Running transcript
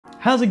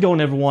How's it going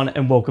everyone,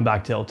 and welcome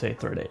back to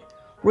LT3D.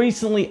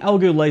 Recently,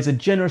 Algolaser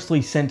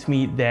generously sent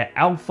me their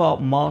Alpha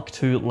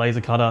MK2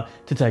 laser cutter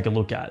to take a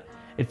look at.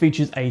 It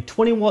features a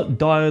 20-watt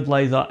diode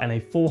laser and a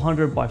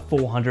 400 by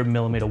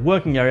 400mm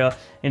working area,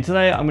 and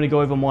today I'm going to go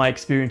over my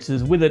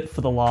experiences with it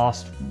for the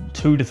last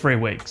 2 to 3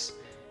 weeks.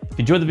 If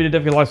you enjoyed the video,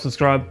 definitely like,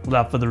 subscribe.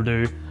 Without further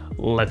ado,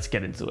 let's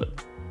get into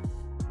it.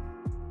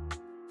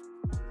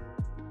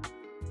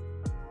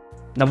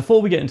 Now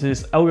before we get into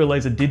this,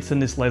 Algolaser did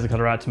send this laser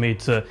cutter out to me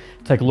to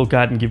take a look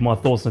at and give my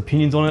thoughts and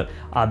opinions on it.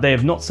 They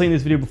have not seen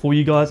this video before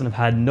you guys and have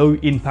had no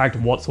impact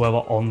whatsoever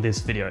on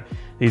this video.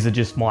 These are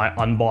just my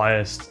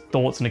unbiased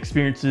thoughts and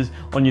experiences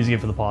on using it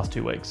for the past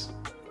 2 weeks.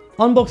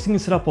 Unboxing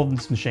and setup of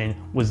this machine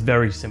was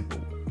very simple.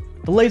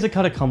 The laser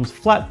cutter comes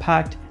flat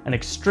packed and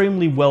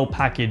extremely well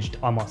packaged,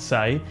 I must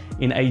say,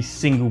 in a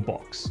single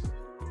box.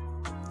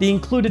 The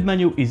included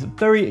manual is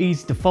very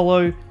easy to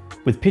follow,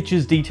 with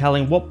pictures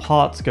detailing what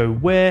parts go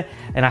where,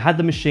 and I had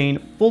the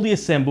machine fully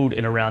assembled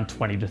in around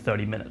 20 to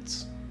 30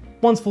 minutes.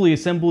 Once fully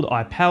assembled,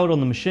 I powered on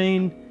the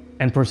machine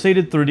and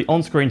proceeded through the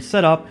on-screen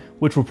setup,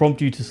 which will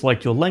prompt you to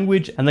select your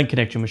language and then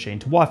connect your machine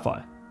to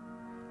Wi-Fi.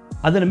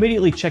 I then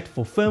immediately checked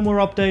for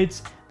firmware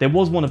updates. There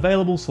was one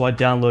available, so I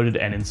downloaded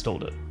and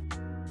installed it.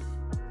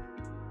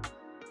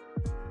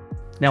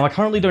 Now I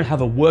currently don't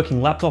have a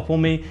working laptop on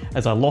me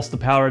as I lost the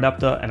power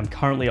adapter and I'm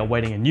currently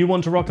awaiting a new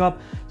one to rock up.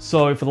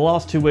 So for the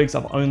last 2 weeks,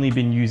 I've only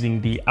been using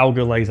the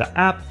Algolaser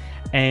app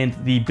and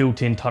the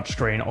built-in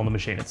touchscreen on the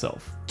machine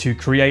itself to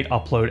create,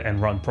 upload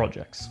and run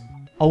projects.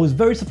 I was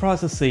very surprised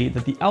to see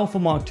that the Alpha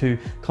MK2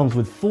 comes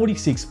with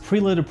 46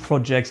 preloaded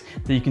projects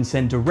that you can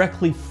send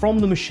directly from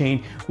the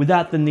machine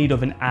without the need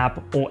of an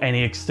app or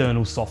any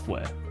external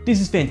software. This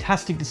is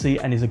fantastic to see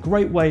and is a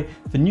great way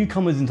for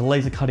newcomers into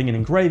laser cutting and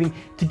engraving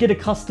to get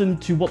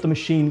accustomed to what the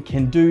machine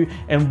can do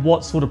and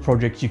what sort of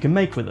projects you can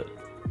make with it.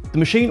 The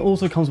machine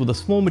also comes with a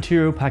small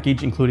material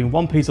package including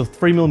one piece of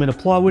 3mm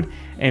plywood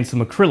and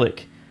some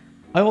acrylic.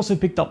 I also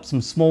picked up some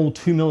small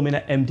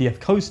 2mm MDF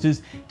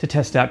coasters to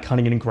test out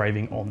cutting and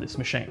engraving on this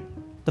machine.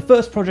 The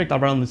first project I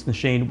ran on this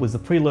machine was the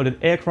preloaded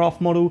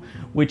aircraft model,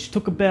 which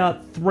took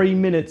about 3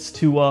 minutes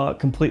to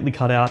completely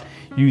cut out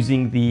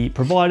using the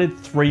provided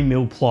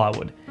 3mm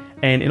plywood.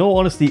 And in all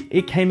honesty,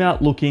 it came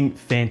out looking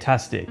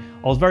fantastic.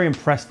 I was very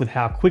impressed with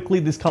how quickly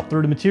this cut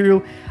through the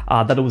material,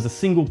 that it was a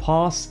single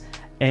pass,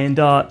 and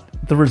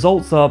the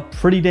results are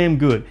pretty damn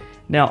good.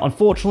 Now,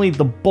 unfortunately,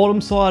 the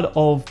bottom side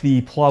of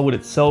the plywood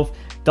itself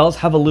does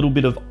have a little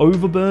bit of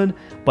overburn,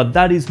 but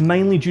that is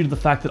mainly due to the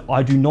fact that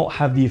I do not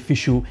have the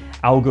official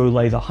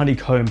Algolaser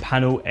honeycomb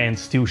panel and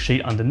steel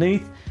sheet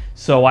underneath.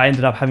 So I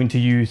ended up having to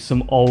use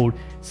some old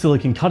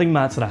silicone cutting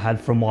mats that I had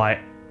from my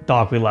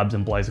Darkly Labs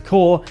and Blazer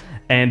Core,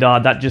 and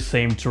that just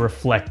seemed to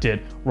reflect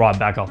it right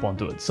back up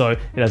onto it. So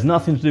it has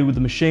nothing to do with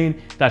the machine,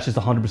 that's just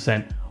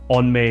 100%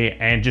 on me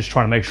and just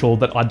trying to make sure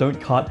that I don't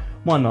cut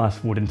my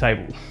nice wooden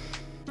table.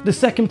 The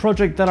second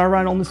project that I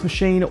ran on this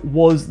machine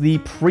was the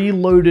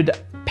preloaded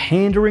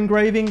Panda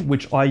engraving,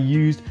 which I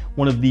used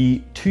one of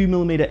the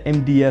 2mm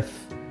MDF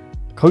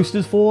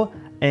coasters for,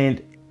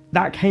 and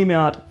that came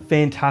out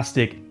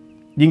fantastic.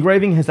 The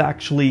engraving has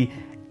actually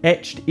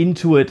etched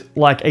into it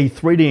like a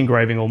 3D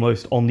engraving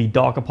almost on the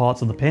darker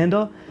parts of the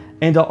Panda,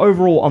 and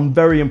overall I'm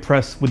very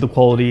impressed with the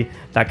quality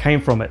that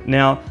came from it.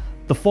 Now,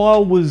 the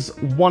file was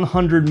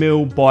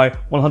 100mm by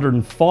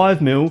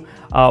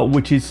 105mm,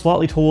 which is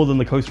slightly taller than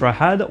the coaster I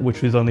had,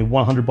 which was only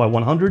 100 by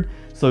 100,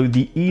 so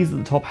the ears at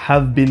the top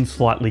have been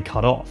slightly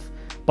cut off.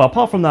 But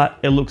apart from that,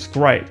 it looks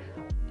great.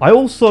 I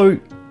also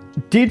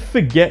did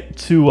forget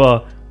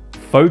to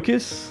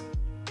focus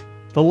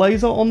the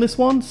laser on this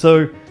one,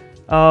 so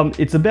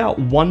it's about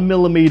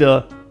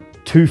 1mm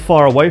too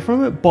far away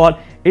from it,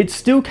 but it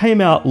still came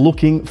out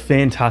looking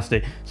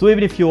fantastic. So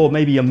even if you're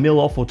maybe a mil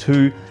off or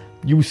two,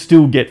 you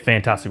still get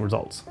fantastic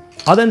results.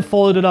 I then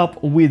followed it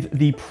up with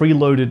the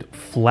preloaded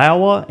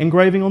flower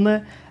engraving on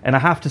there, and I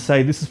have to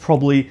say this is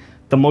probably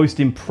the most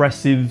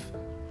impressive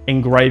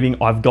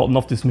engraving I've gotten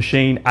off this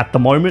machine at the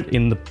moment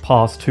in the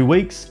past 2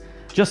 weeks.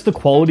 Just the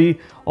quality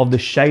of the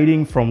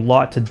shading from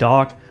light to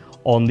dark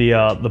on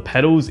the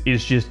pedals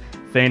is just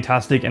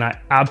fantastic, and I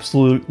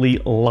absolutely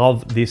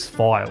love this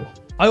file.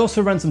 I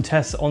also ran some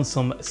tests on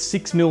some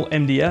 6mm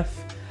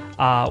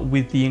MDF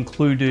with the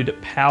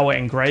included power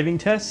engraving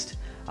test,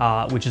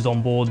 which is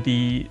on board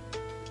the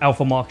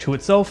Alpha MK2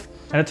 itself.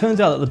 And it turns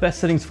out that the best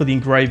settings for the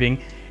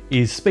engraving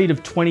is speed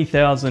of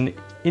 20,000,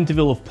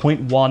 interval of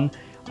 0.1,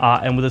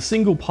 and with a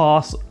single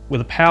pass with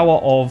a power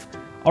of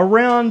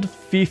around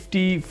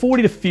 40 to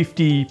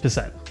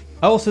 50%.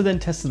 I also then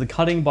tested the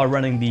cutting by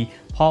running the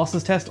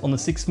passes test on the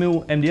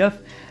 6mm MDF,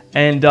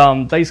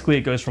 and basically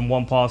it goes from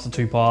 1 pass to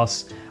 2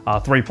 pass,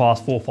 3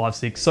 pass, 4, 5,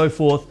 6, so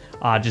forth,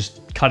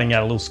 just cutting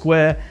out a little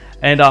square.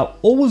 And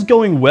all was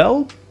going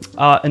well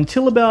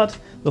until about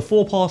the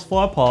 4 pass,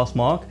 5 pass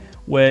mark,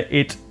 where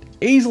it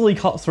easily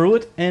cut through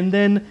it and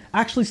then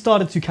actually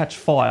started to catch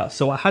fire.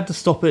 So I had to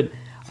stop it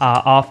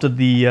after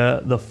the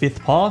 5th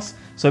pass.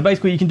 So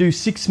basically you can do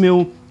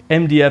 6mm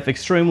MDF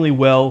extremely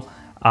well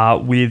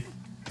with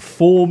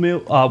 4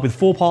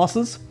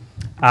 passes.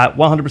 at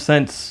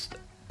 100%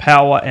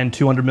 power and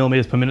 200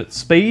 millimeters per minute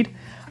speed.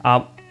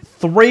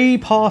 3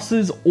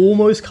 passes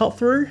almost cut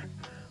through,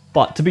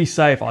 but to be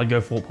safe, I'd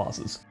go 4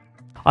 passes.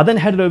 I then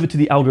headed over to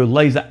the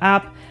Algolaser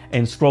app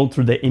and scrolled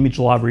through their image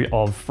library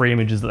of free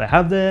images that they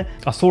have there.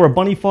 I saw a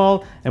bunny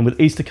file, and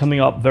with Easter coming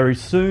up very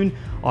soon,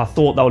 I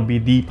thought that would be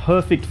the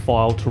perfect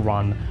file to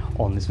run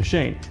on this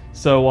machine.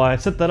 So I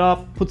set that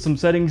up, put some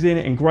settings in,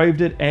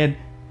 engraved it, and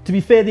to be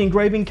fair, the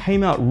engraving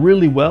came out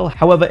really well.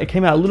 However, it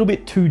came out a little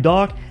bit too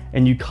dark,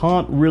 and you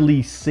can't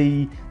really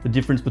see the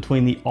difference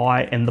between the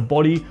eye and the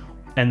body,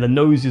 and the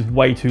nose is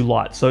way too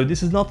light. So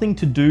this is nothing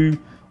to do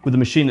with the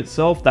machine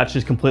itself, that's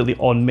just completely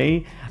on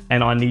me,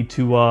 and I need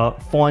to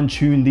fine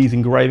tune these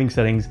engraving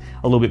settings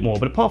a little bit more.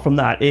 But apart from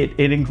that, it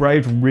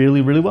engraved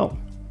really, really well.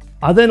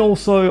 I then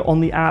also on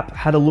the app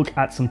had a look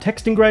at some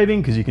text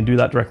engraving, because you can do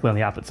that directly on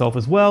the app itself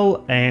as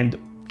well. And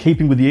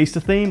keeping with the Easter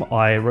theme,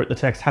 I wrote the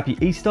text Happy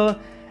Easter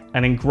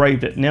and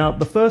engraved it. Now,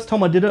 the first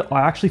time I did it,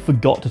 I actually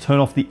forgot to turn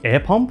off the air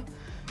pump.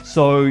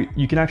 So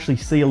you can actually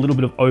see a little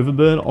bit of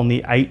overburn on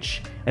the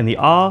H and the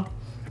R,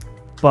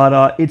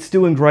 but it's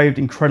still engraved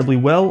incredibly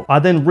well. I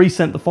then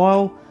resent the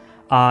file,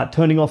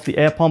 turning off the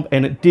air pump,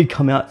 and it did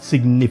come out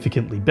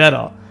significantly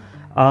better.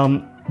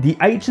 The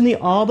H and the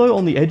R though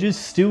on the edges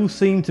still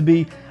seem to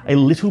be a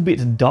little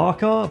bit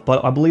darker,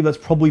 but I believe that's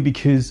probably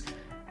because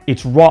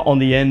it's right on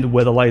the end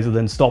where the laser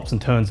then stops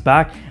and turns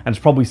back, and it's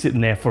probably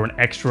sitting there for an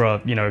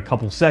extra,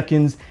 couple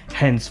seconds,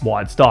 hence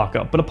why it's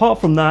darker. But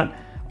apart from that,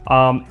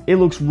 it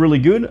looks really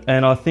good,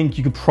 and I think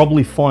you could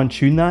probably fine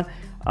tune that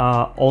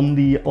on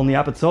the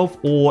app itself,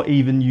 or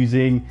even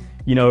using,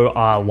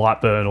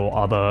 Lightburn or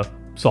other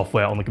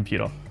software on the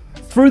computer.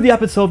 Through the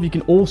app itself, you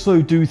can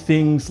also do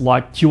things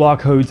like QR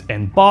codes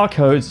and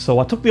barcodes. So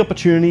I took the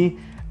opportunity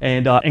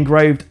and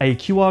engraved a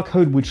QR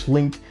code which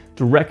linked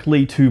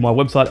directly to my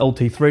website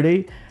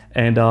LT3D,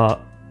 and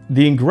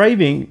the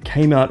engraving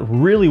came out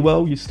really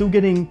well. You're still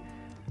getting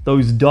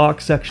those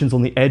dark sections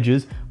on the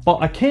edges, but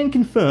I can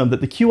confirm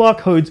that the QR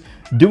codes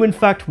do in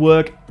fact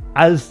work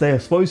as they're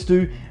supposed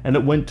to, and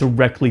it went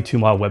directly to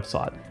my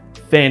website.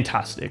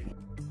 Fantastic.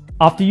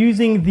 After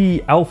using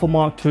the Alpha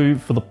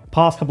MK2 for the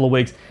past couple of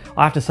weeks,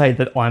 I have to say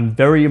that I'm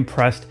very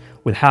impressed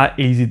with how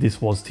easy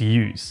this was to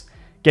use.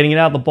 Getting it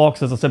out of the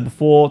box, as I said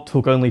before,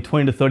 took only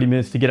 20 to 30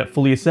 minutes to get it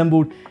fully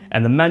assembled,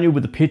 and the manual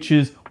with the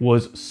pictures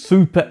was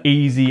super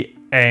easy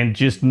and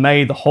just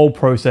made the whole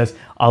process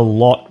a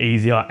lot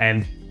easier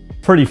and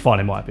pretty fun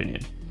in my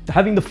opinion.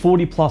 Having the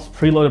 40 plus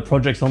preloaded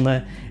projects on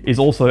there is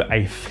also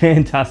a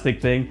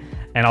fantastic thing,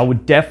 and I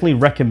would definitely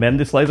recommend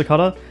this laser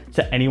cutter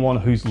to anyone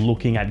who's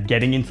looking at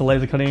getting into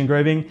laser cutting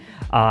engraving.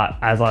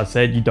 As I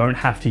said, you don't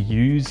have to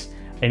use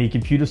any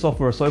computer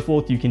software or so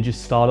forth. You can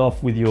just start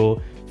off with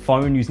your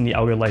phone using the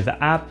Algolaser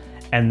app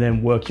and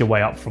then work your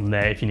way up from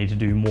there if you need to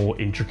do more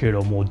intricate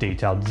or more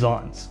detailed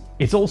designs.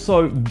 It's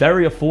also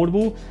very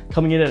affordable,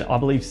 coming in at, I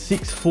believe,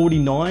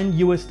 $649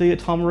 USD at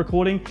time of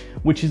recording,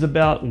 which is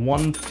about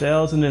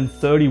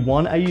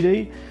 1,031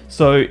 AUD.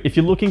 So if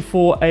you're looking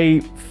for a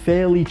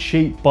fairly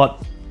cheap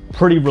but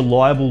pretty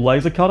reliable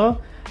laser cutter,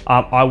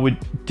 I would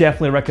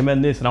definitely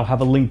recommend this, and I'll have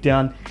a link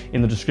down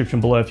in the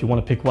description below if you want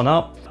to pick one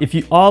up. If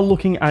you are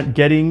looking at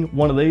getting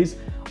one of these,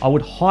 I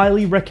would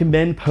highly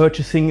recommend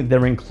purchasing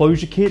their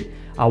Enclosure kit.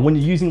 When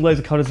you're using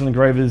laser cutters and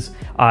engravers,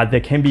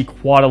 there can be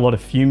quite a lot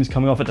of fumes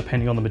coming off it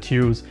depending on the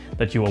materials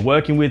that you are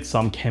working with.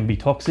 Some can be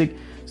toxic.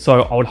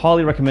 So I would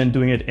highly recommend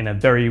doing it in a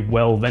very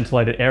well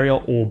ventilated area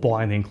or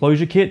buying the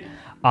Enclosure kit.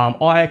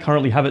 I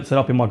currently have it set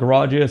up in my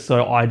garage here,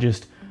 so I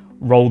just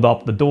rolled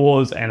up the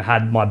doors and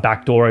had my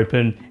back door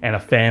open and a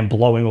fan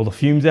blowing all the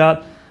fumes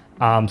out.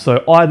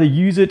 So either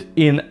use it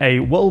in a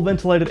well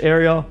ventilated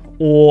area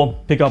or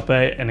pick up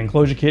an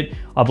Enclosure kit.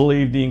 I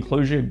believe the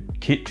Enclosure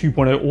kit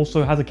 2.0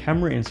 also has a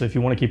camera in, so if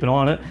you want to keep an eye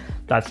on it,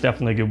 that's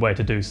definitely a good way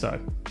to do so.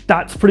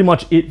 That's pretty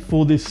much it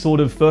for this sort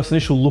of first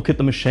initial look at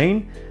the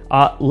machine.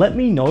 Let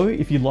me know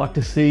if you'd like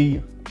to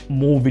see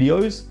more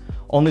videos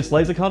on this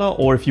laser cutter,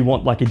 or if you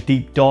want like a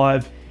deep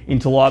dive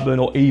into Lightburn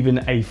or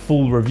even a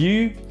full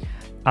review.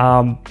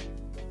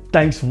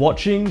 Thanks for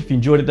watching. If you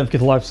enjoyed it, don't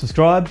forget to like,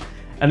 subscribe,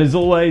 and as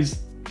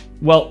always,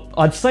 well,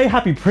 I'd say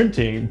happy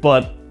printing,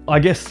 but I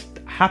guess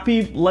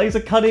happy laser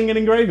cutting and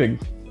engraving.